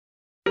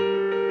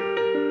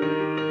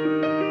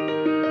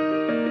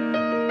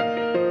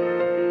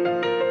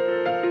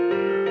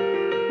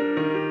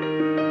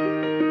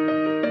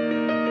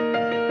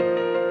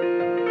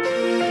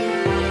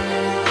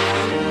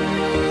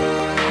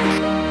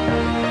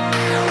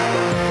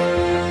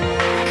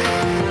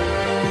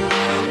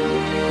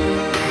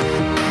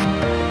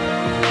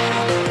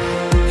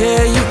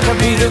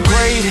be the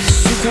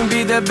greatest, you can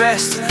be the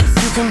best.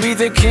 You can be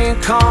the King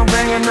Kong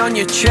banging on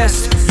your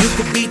chest. You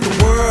can beat the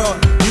world,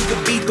 you can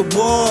beat the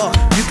war.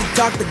 You can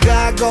talk to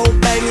God, go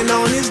banging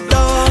on his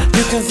door.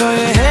 You can throw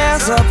your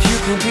hands up, you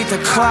can beat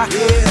the clock.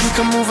 You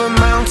can move a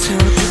mountain,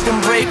 you can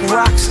break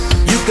rocks.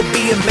 You can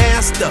be a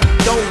master,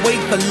 don't wait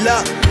for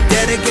luck.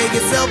 Dedicate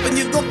yourself and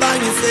you gon'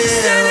 find yourself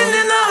Standing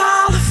in the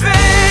Hall of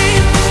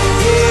Fame.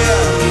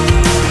 Yeah,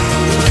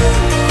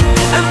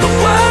 and the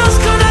world's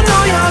gonna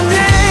know your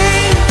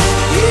name.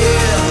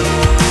 yeah.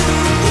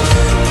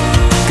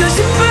 Cause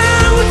you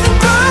burn with the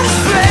brightest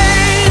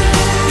flame.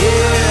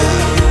 Yeah,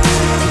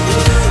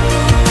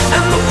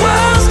 and the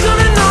world's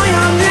gonna know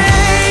your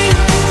name.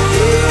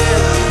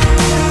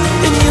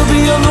 yeah. And you'll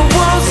be on the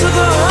walls of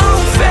the Hall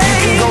of Fame. You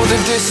can go the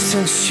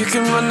distance, you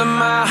can run the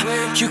mile.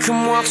 You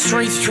can walk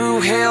straight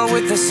through hell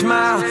with a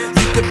smile.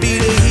 You could be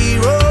the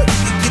hero,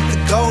 you can get the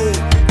gold.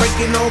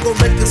 Breaking all the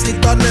records they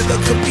thought never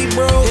could be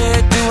broke.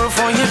 Yeah, do it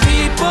for your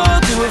people,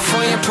 do it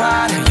for your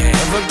pride. Are you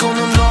ever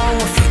gonna know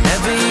if you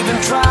never even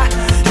try?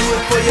 Do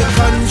it for your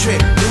country,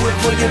 do it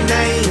for your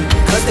name.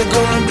 Cause there's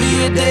gonna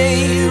be a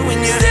day when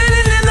you're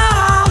standing in the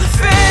Hall of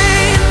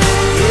Fame.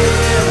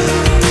 Yeah,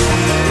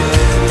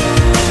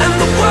 and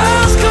the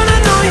world's gonna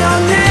know your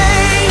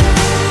name.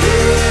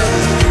 yeah.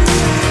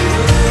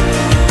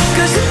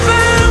 Cause you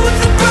burn with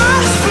the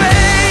brightest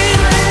flame.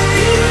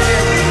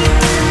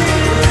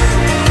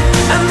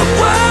 and the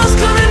world's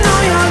gonna know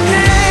your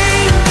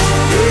name.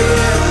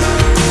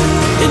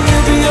 And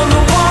you'll be on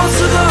the walls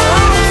of the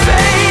Hall of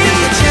Fame. Be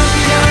a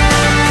champion,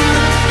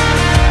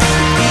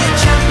 be a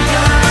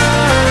champion,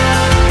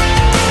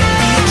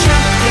 be a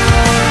champion,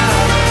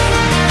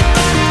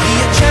 be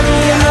a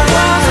champion.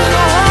 Walls of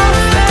the Hall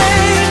of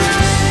Fame.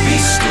 Be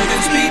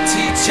students, be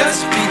teachers,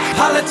 be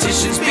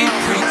politicians, be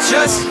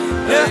preachers.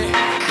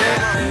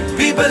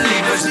 Be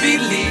believers, be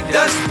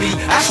leaders, be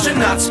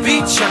astronauts, be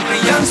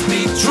champions,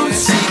 be truth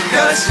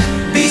seekers.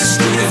 Be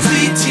students,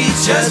 be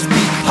teachers,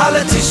 be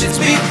politicians,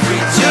 be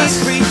preachers.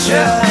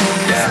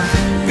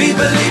 Be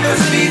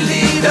believers, be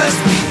leaders,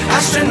 be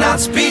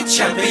astronauts, be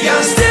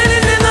champions. Standing